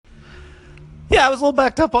Yeah, I was a little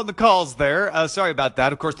backed up on the calls there. Sorry about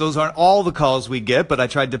that. Of course, those aren't all the calls we get, but I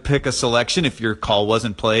tried to pick a selection. If your call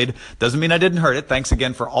wasn't played, doesn't mean I didn't heard it. Thanks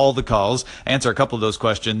again for all the calls. Answer a couple of those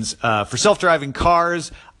questions. For self-driving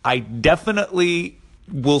cars, I definitely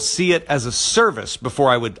will see it as a service before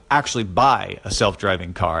I would actually buy a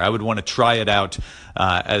self-driving car. I would want to try it out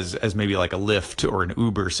as maybe like a Lyft or an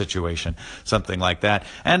Uber situation, something like that.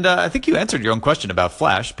 And I think you answered your own question about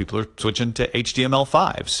Flash. People are switching to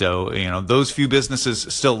HTML5. So, those few businesses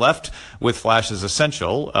still left with Flash as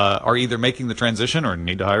essential are either making the transition or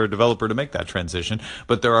need to hire a developer to make that transition.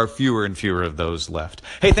 But there are fewer and fewer of those left.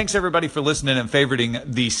 Hey, thanks everybody for listening and favoriting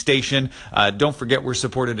the station. Don't forget we're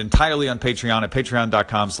supported entirely on Patreon at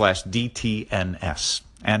patreon.com/DTNS.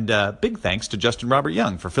 And big thanks to Justin Robert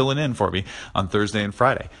Young for filling in for me on Thursday and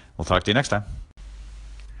Friday. We'll talk to you next time.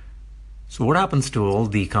 So what happens to all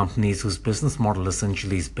the companies whose business model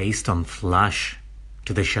essentially is based on Flash?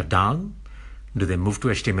 Do they shut down? Do they move to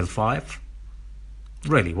HTML5?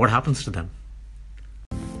 Really, what happens to them?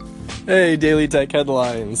 Hey, Daily Tech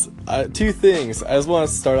Headlines. Two things. I just want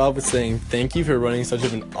to start off with saying thank you for running such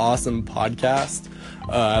an awesome podcast.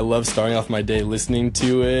 I love starting off my day listening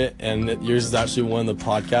to it, and yours is actually one of the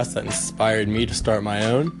podcasts that inspired me to start my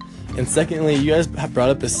own. And secondly, you guys have brought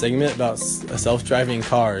up a segment about self-driving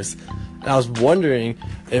cars. And I was wondering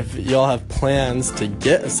if y'all have plans to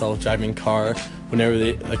get a self-driving car whenever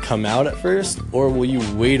they come out at first, or will you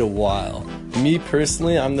wait a while? Me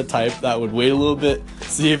personally, I'm the type that would wait a little bit,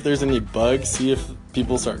 see if there's any bugs, see if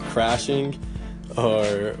people start crashing,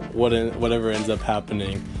 or whatever ends up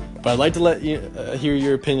happening. But I'd like to let you hear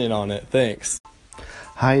your opinion on it. Thanks.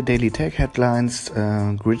 Hi, Daily Tech Headlines.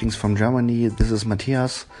 Greetings from Germany. This is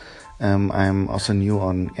Matthias. I'm also new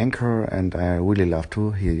on Anchor, and I really love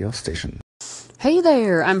to hear your station. Hey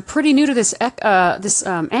there. I'm pretty new to this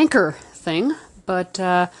Anchor thing, but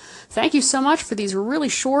thank you so much for these really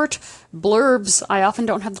short blurbs. I often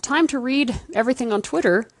don't have the time to read everything on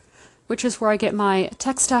Twitter, which is where I get my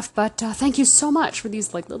tech stuff, but thank you so much for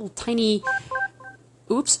these little tiny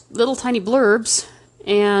blurbs,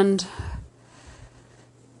 and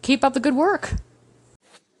keep up the good work.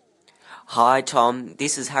 Hi Tom,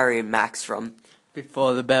 this is Harry and Max from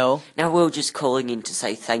Before the Bell. Now we're just calling in to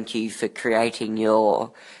say thank you for creating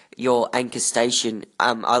your anchor station.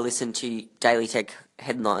 I listen to Daily Tech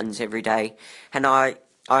Headlines every day, and I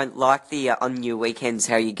like the on your weekends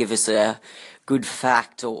how you give us a good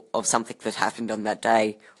fact of something that happened on that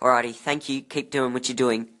day. Alrighty, thank you. Keep doing what you're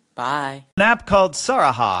doing. Bye. An app called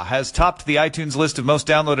Saraha has topped the iTunes list of most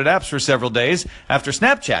downloaded apps for several days after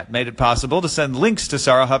Snapchat made it possible to send links to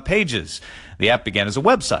Saraha pages. The app began as a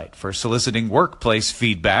website for soliciting workplace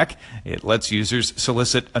feedback. It lets users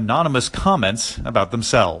solicit anonymous comments about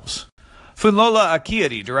themselves. Funlola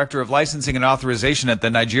Akiari, Director of Licensing and Authorization at the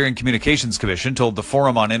Nigerian Communications Commission, told the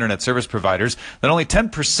Forum on Internet Service Providers that only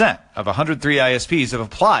 10% of 103 ISPs have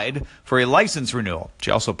applied for a license renewal. She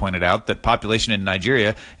also pointed out that population in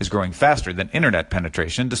Nigeria is growing faster than Internet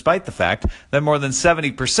penetration, despite the fact that more than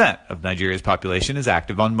 70% of Nigeria's population is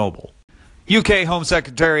active on mobile. UK Home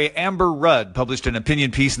Secretary Amber Rudd published an opinion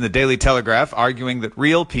piece in the Daily Telegraph arguing that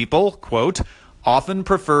real people, quote, often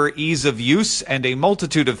prefer ease of use and a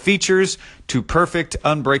multitude of features to perfect,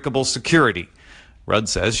 unbreakable security. Rudd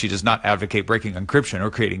says she does not advocate breaking encryption or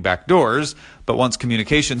creating backdoors, but wants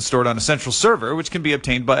communications stored on a central server which can be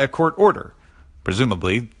obtained by a court order.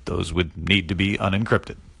 Presumably, those would need to be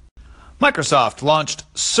unencrypted. Microsoft launched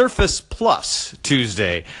Surface Plus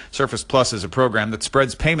Tuesday. Surface Plus is a program that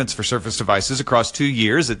spreads payments for Surface devices across 2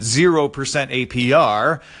 years at 0%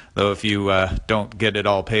 APR, though if you don't get it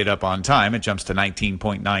all paid up on time, it jumps to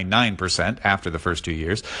 19.99% after the first 2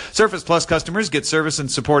 years. Surface Plus customers get service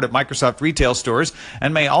and support at Microsoft retail stores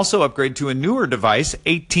and may also upgrade to a newer device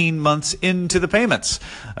 18 months into the payments.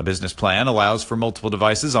 A business plan allows for multiple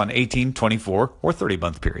devices on 18, 24, or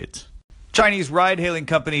 30-month periods. Chinese ride-hailing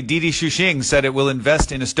company Didi Chuxing said it will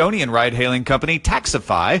invest in Estonian ride-hailing company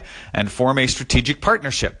Taxify and form a strategic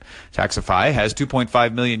partnership. Taxify has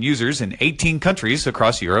 2.5 million users in 18 countries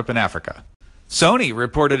across Europe and Africa. Sony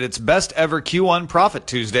reported its best ever Q1 profit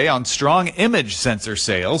Tuesday on strong image sensor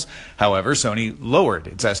sales. However, Sony lowered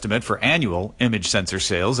its estimate for annual image sensor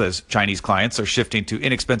sales as Chinese clients are shifting to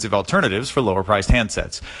inexpensive alternatives for lower-priced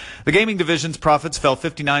handsets. The gaming division's profits fell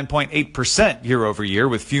 59.8% year over year,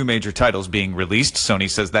 with few major titles being released. Sony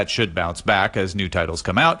says that should bounce back as new titles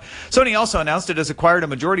come out. Sony also announced it has acquired a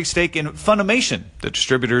majority stake in Funimation, the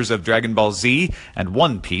distributors of Dragon Ball Z and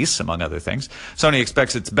One Piece, among other things. Sony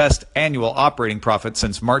expects its best annual operating profit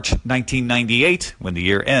since March 1998, when the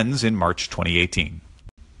year ends in March 2018.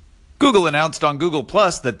 Google announced on Google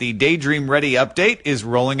Plus that the Daydream Ready update is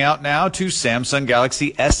rolling out now to Samsung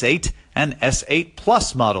Galaxy S8 and S8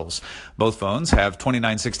 Plus models. Both phones have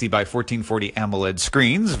 2960 by 1440 AMOLED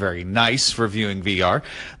screens, very nice for viewing VR.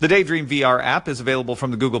 The Daydream VR app is available from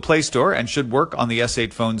the Google Play Store and should work on the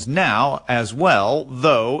S8 phones now as well,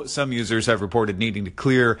 though some users have reported needing to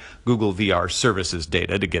clear Google VR services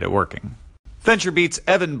data to get it working. VentureBeat's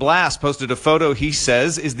Evan Blass posted a photo he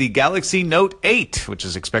says is the Galaxy Note 8, which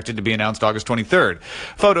is expected to be announced August 23rd.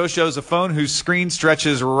 Photo shows a phone whose screen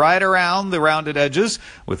stretches right around the rounded edges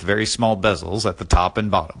with very small bezels at the top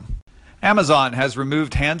and bottom. Amazon has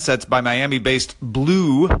removed handsets by Miami-based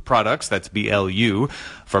Blue Products, that's BLU,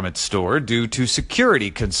 from its store due to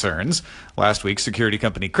security concerns. Last week, security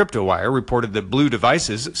company CryptoWire reported that Blue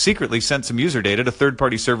devices secretly sent some user data to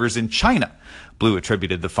third-party servers in China. Blue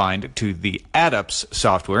attributed the find to the AdUps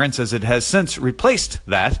software and says it has since replaced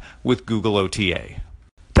that with Google OTA.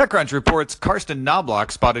 TechCrunch reports Karsten Knobloch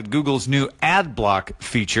spotted Google's new ad block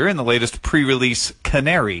feature in the latest pre-release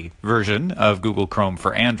Canary version of Google Chrome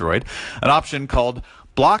for Android. An option called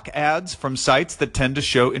Block Ads from Sites That Tend to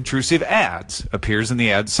Show Intrusive Ads appears in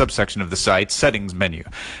the ads subsection of the site's settings menu.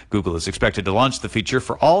 Google is expected to launch the feature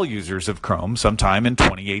for all users of Chrome sometime in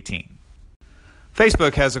 2018.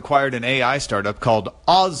 Facebook has acquired an AI startup called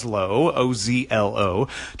Ozlo, O-Z-L-O.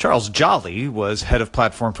 Charles Jolly was head of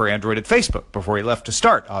platform for Android at Facebook before he left to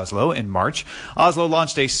start Ozlo in March. Ozlo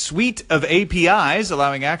launched a suite of APIs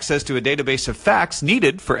allowing access to a database of facts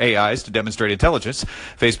needed for AIs to demonstrate intelligence.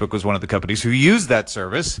 Facebook was one of the companies who used that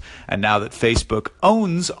service, and now that Facebook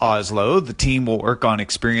owns Ozlo, the team will work on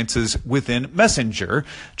experiences within Messenger.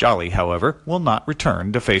 Jolly, however, will not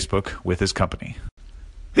return to Facebook with his company.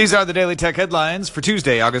 These are the Daily Tech headlines for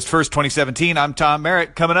Tuesday, August 1st, 2017. I'm Tom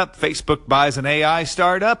Merritt. Coming up, Facebook buys an AI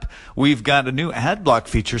startup. We've got a new ad block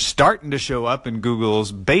feature starting to show up in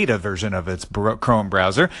Google's beta version of its Chrome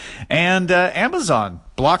browser. And Amazon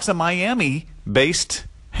blocks a Miami-based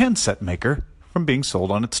handset maker from being sold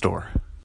on its store.